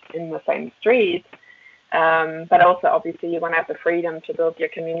like in the same street. But also, obviously, you want to have the freedom to build your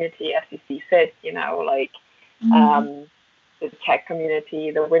community as you see fit, like the tech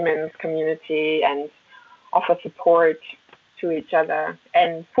community, the women's community, and offer support to each other.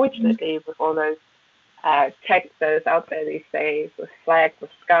 And fortunately, with all those tech that is out there these days, with Slack,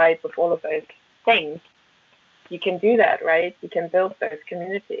 with Skype, with all of those things, you can do that, right? You can build those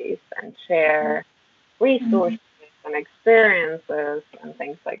communities and share resources and experiences and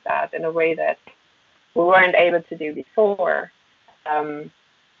things like that in a way that we weren't able to do before,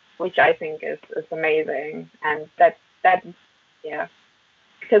 which I think is amazing. And that yeah,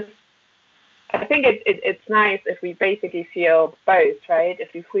 because I think it's nice if we basically feel both, right?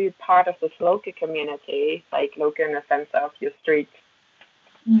 If you feel part of this local community, like local in the sense of your street,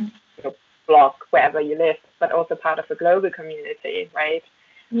 your block, wherever you live, but also part of a global community, right?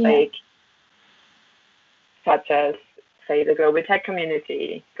 Yeah. Like, such as, say, the global tech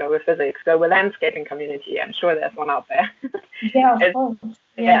community, global physics, global landscaping community. I'm sure there's one out there. Yeah, of course.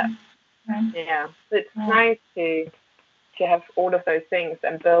 Yeah. So it's nice to have all of those things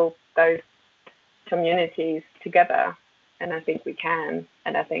and build those communities together. And I think we can.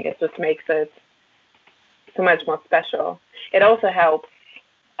 And I think it just makes it so much more special. It also helps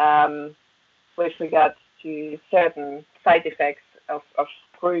with regards to certain side effects of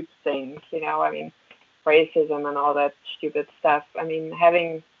group things, racism and all that stupid stuff. I mean,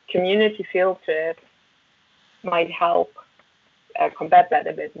 having community feel to it might help combat that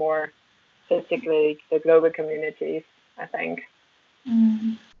a bit more, particularly the global communities, I think.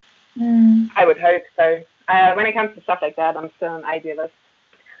 I would hope so. When it comes to stuff like that, I'm still an idealist.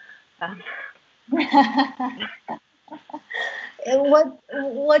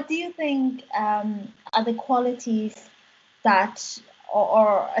 What do you think are the qualities that,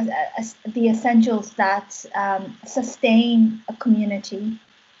 or the essentials that sustain a community?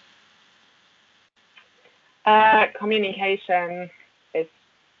 Communication is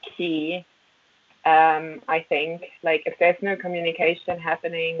key. I think, like, if there's no communication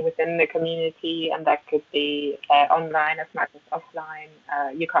happening within the community, and that could be online as much as offline,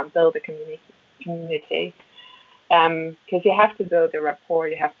 you can't build a community. Because you have to build a rapport,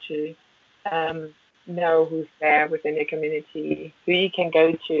 you have to know who's there within your community, who you can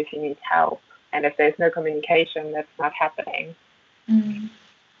go to if you need help. And if there's no communication, that's not happening.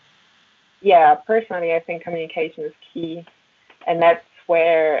 Yeah, personally, I think communication is key. And that's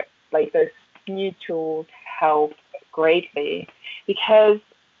where, like, those new tools help greatly. Because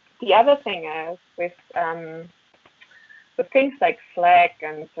the other thing is, with things like Slack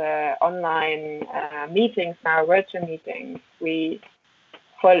and online meetings now, virtual meetings,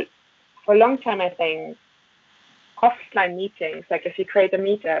 for a long time, I think, offline meetings, like if you create a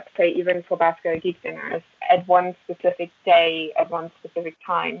meetup, say even for Basque Geek dinners, at one specific day, at one specific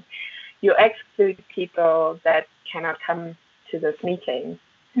time, you exclude people that cannot come to this meeting,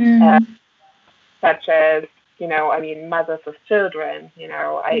 such as, mothers of children.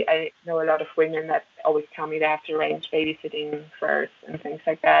 I know a lot of women that always tell me they have to arrange babysitting first and things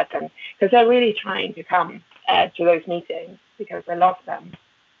like that, and because they're really trying to come to those meetings because they love them,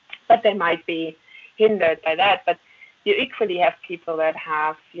 but they might be hindered by that. But you equally have people that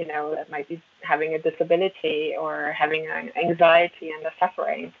have, that might be having a disability or having an anxiety and a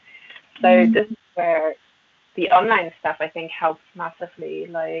suffering. So this is where the online stuff, I think, helps massively,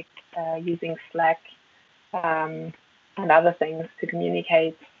 like using Slack and other things to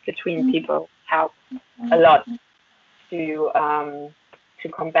communicate between people helps a lot to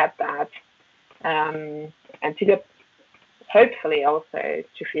combat that, and to get, hopefully, also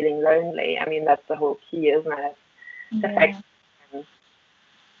to feeling lonely. I mean, that's the whole key, isn't it? The fact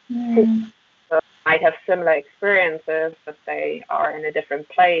who might have similar experiences, but they are in a different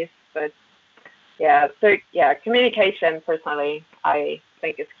place. But yeah, so yeah, communication personally, I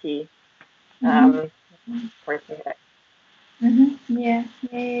think is key. Personally. Yeah,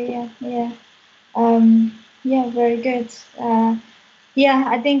 yeah, very good. Yeah,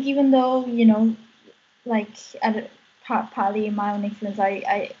 I think even though, like partly in my own experience,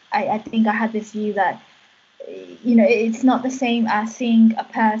 I think I had this view that, it's not the same as seeing a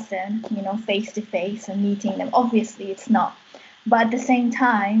person, face to face and meeting them. Obviously, it's not. But at the same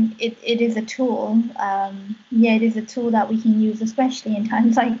time, it is a tool. Yeah, it is a tool that we can use, especially in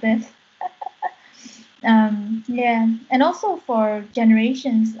times like this. Yeah, and also for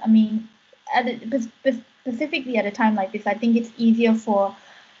generations. I mean, specifically at a time like this, I think it's easier for,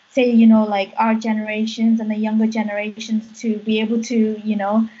 say, like our generations and the younger generations to be able to,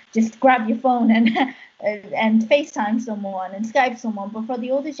 just grab your phone and and FaceTime someone and Skype someone. But for the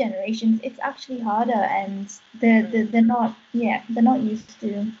older generations, it's actually harder, and they're not, they're not used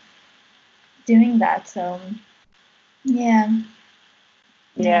to doing that. So yeah.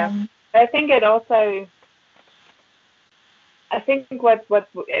 Yeah, I think it also. I think what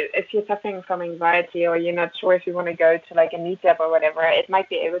if you're suffering from anxiety or you're not sure if you want to go to like a meetup or whatever, it might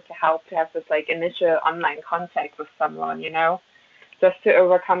be able to help to have this like initial online contact with someone, just to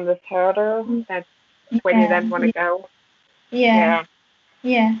overcome this hurdle. That's when you then want to go. Yeah.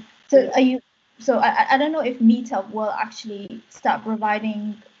 Yeah. So are you? So I don't know if Meetup will actually start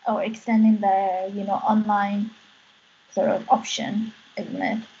providing or extending the, online sort of option, isn't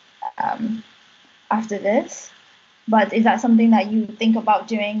it? Um, After this, but is that something that you think about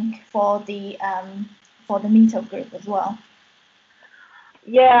doing for the Meetup group as well?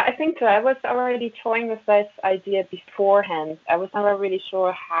 Yeah, I think so. I was already toying with this idea beforehand. I was never really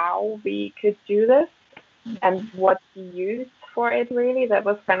sure how we could do this and what to use for it really. That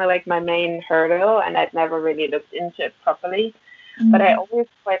was kind of like my main hurdle, and I'd never really looked into it properly. But I always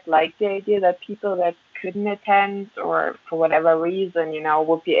quite liked the idea that people that couldn't attend or for whatever reason,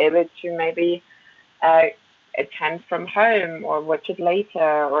 would be able to maybe uh, attend from home or watch it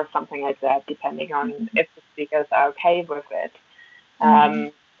later or something like that, depending on if the speakers are okay with it.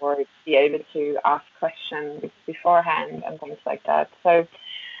 Or be able to ask questions beforehand and things like that. So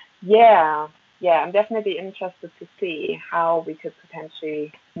yeah, I'm definitely interested to see how we could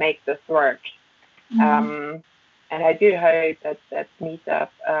potentially make this work. And I do hope that Meetup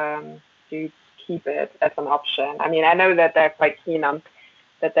do keep it as an option. I mean, I know that they're quite keen on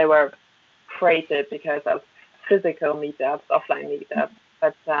that they were created because of physical meetups, offline meetups.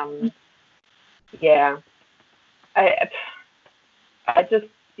 But yeah, I I just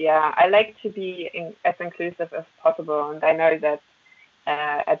I like to be as inclusive as possible, and I know that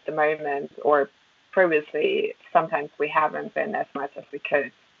at the moment or previously sometimes we haven't been as much as we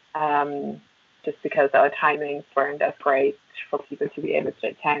could. Um, just because our timings weren't as great for people to be able to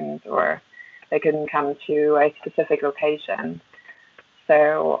attend or they couldn't come to a specific location.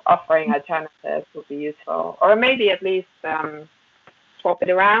 So offering alternatives would be useful, or maybe at least swap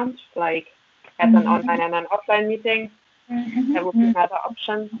it around, like as an online and an offline meeting. That would be another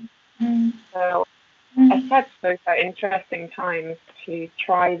option. So as such, those are interesting times to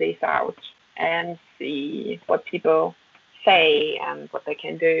try these out and see what people say and what they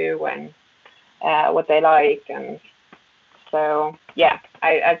can do and what they like. And so, yeah,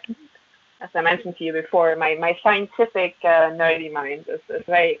 I as I mentioned to you before, my scientific nerdy mind is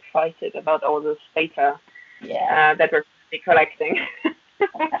very excited about all this data that we're collecting.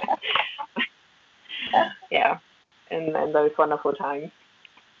 Yeah, in those wonderful times.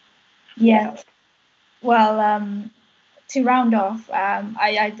 Yes. Well, to round off,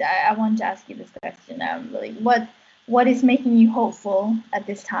 I want to ask you this question. Like, what is making you hopeful at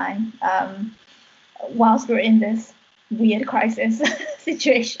this time, whilst we're in this weird crisis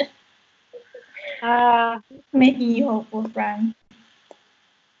situation? Making you hopeful, Fran?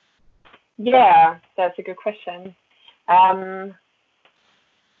 Yeah, that's a good question.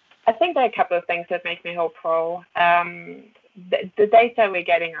 I think there are a couple of things that make me hopeful. The data we're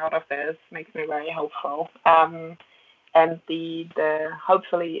getting out of this makes me very hopeful. And the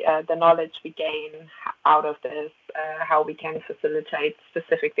hopefully the knowledge we gain out of this, how we can facilitate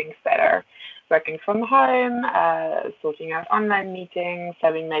specific things better, working from home, sorting out online meetings,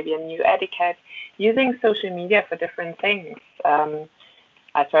 having maybe a new etiquette, using social media for different things.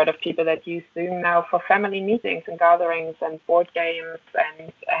 I've heard of people that use Zoom now for family meetings and gatherings and board games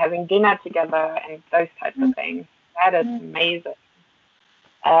and having dinner together and those types of things. That is amazing.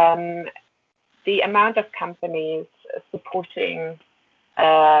 The amount of companies supporting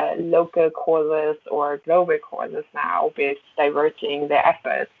local causes or global causes now with diverting their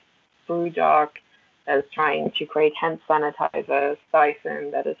efforts brew dog that is trying to create hand sanitizers,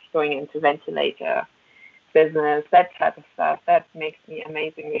 Dyson that is going into ventilator business, that type of stuff. That makes me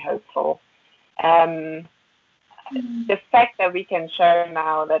amazingly hopeful. Um, the fact that we can show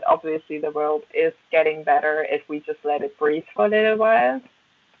now that obviously the world is getting better if we just let it breathe for a little while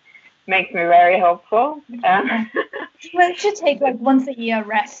makes me very hopeful. We should take like once a year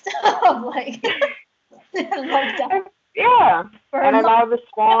rest of like lockdown. Yeah, and allow the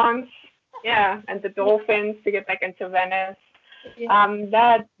swans, and the dolphins to get back into Venice.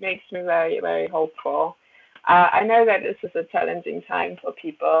 That makes me very, very hopeful. I know that this is a challenging time for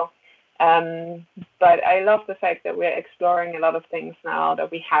people, but I love the fact that we're exploring a lot of things now that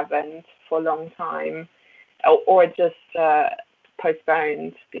we haven't for a long time, or just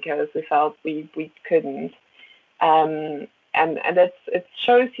postponed because we felt we couldn't. And it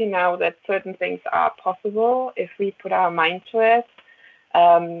shows you now that certain things are possible if we put our mind to it.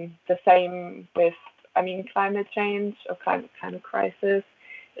 The same with, climate change or climate crisis.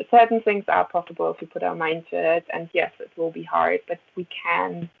 Certain things are possible if we put our mind to it. And yes, it will be hard, but we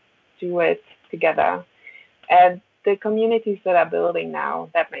can do it together. And the communities that are building now,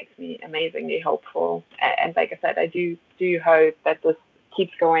 that makes me amazingly hopeful. And like I said, I do hope that this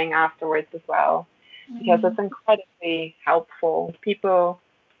keeps going afterwards as well, because it's incredibly helpful. People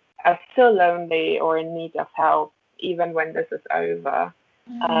are still lonely or in need of help, even when this is over.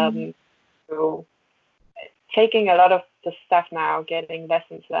 So taking a lot of the stuff now, getting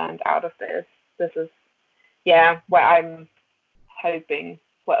lessons learned out of this is, what I'm hoping,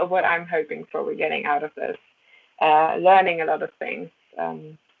 what I'm hoping for we're getting out of this. Learning a lot of things.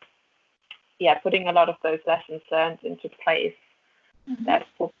 Putting a lot of those lessons learned into place. That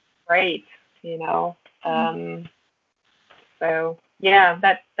will be great, So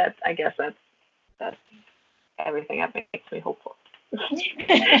that's I guess that's everything that makes me hopeful.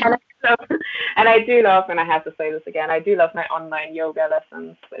 and I do love, and I have to say this again, I do love my online yoga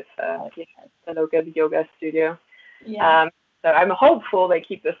lessons with the local yoga studio. So I'm hopeful they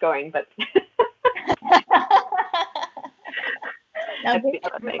keep this going, but now they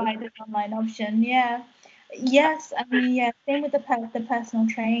provide an online option. Yes, same with the personal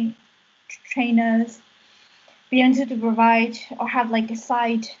trainers. Being able to provide or have like a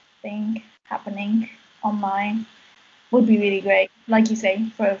side thing happening online would be really great, like you say,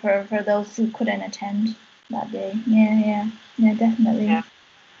 for those who couldn't attend that day. Yeah, definitely.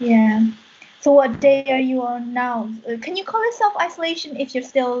 Yeah. So what day are you on now? Can you call it self-isolation if you're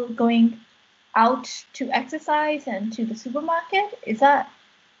still going out to exercise and to the supermarket? Is that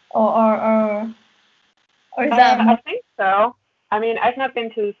or is that? I think so. I've not been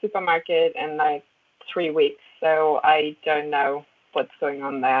to the supermarket in like 3 weeks, so I don't know what's going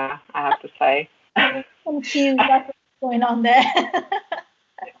on there, I have to say. I'm confused. That's what's going on there.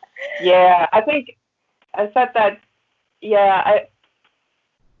 Yeah, I think I said that. Yeah,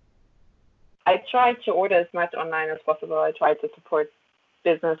 I tried to order as much online as possible. I tried to support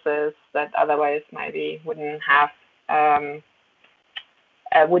businesses that otherwise maybe wouldn't have,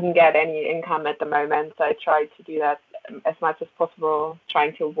 wouldn't get any income at the moment. So I tried to do that as much as possible,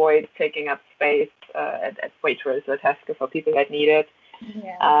 trying to avoid taking up space at Waitrose or Tesco for people that need it.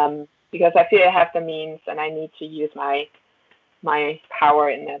 Because I feel I have the means and I need to use my power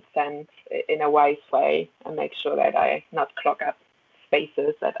in that sense in a wise way and make sure that I not clog up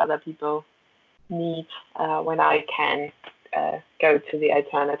spaces that other people need when I can go to the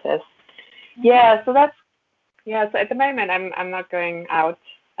alternatives. So that's so at the moment I'm not going out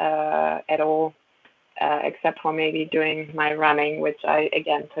at all, except for maybe doing my running, which I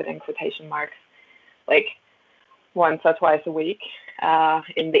again put in quotation marks, like once or twice a week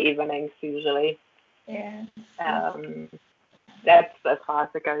in the evenings usually. That's as far as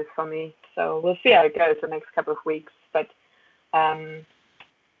it goes for me. So we'll see how it goes the next couple of weeks. But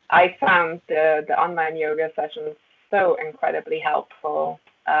I found the online yoga sessions so incredibly helpful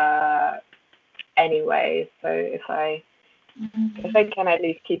anyway. So if I can at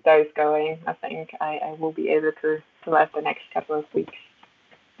least keep those going, I think I will be able to survive the next couple of weeks.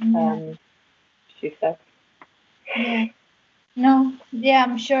 She said.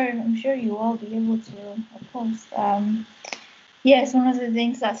 I'm sure you will be able to, of course. It's one of the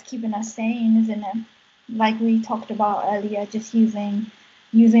things that's keeping us sane, isn't it? Like we talked about earlier, just using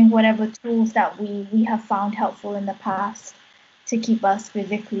whatever tools that we have found helpful in the past to keep us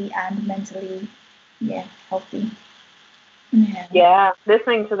physically and mentally healthy.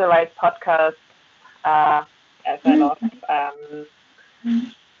 Listening to the right podcast as a lot.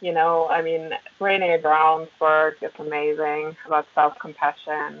 Brené Brown's work is amazing about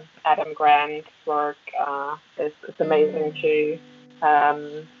self-compassion. Adam Grant's work is amazing too.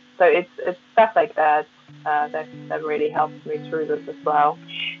 So it's stuff like that that really helps me through this as well.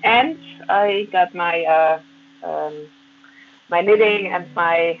 And I got my knitting and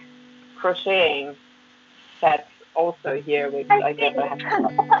my crocheting sets also here, which I guess I have.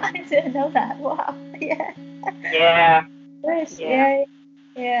 I didn't know that. Wow. Yeah. Yeah. Yeah.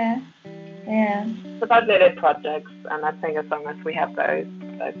 Yeah. Yeah. It's about little projects, and I think as long as we have those,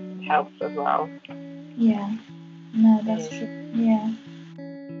 that helps as well. Yeah. No, that's true. Yeah.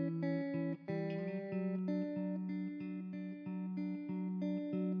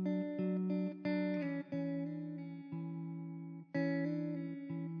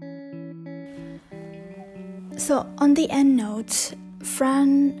 So on the end notes,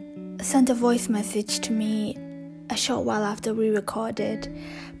 Fran sent a voice message to me a short while after we recorded,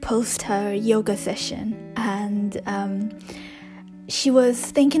 post her yoga session, and she was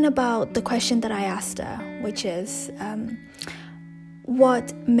thinking about the question that I asked her, which is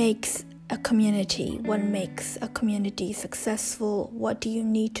what makes a community? What makes a community successful? What do you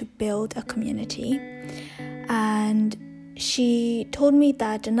need to build a community? And she told me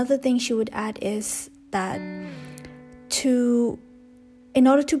that another thing she would add is that in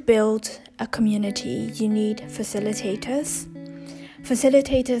order to build a community, you need facilitators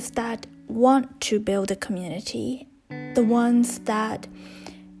that want to build a community, the ones that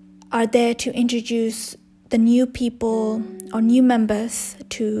are there to introduce the new people or new members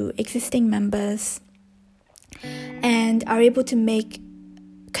to existing members, and are able to make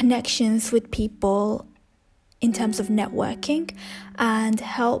connections with people in terms of networking and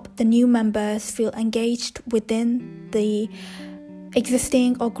help the new members feel engaged within the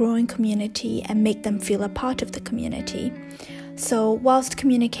existing or growing community and make them feel a part of the community. So whilst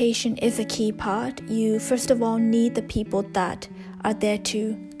communication is a key part, you first of all need the people that are there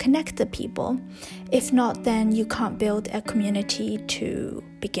to connect the people. If not, then you can't build a community to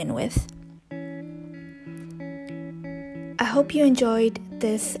begin with. I hope you enjoyed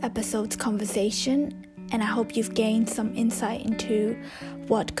this episode's conversation, and I hope you've gained some insight into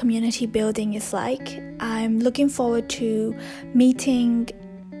what community building is like. I'm looking forward to meeting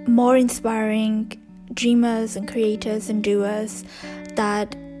more inspiring dreamers and creators and doers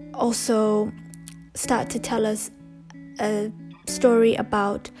that also start to tell us a story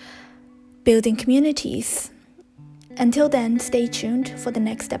about building communities. Until then, stay tuned for the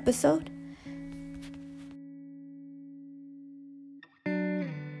next episode.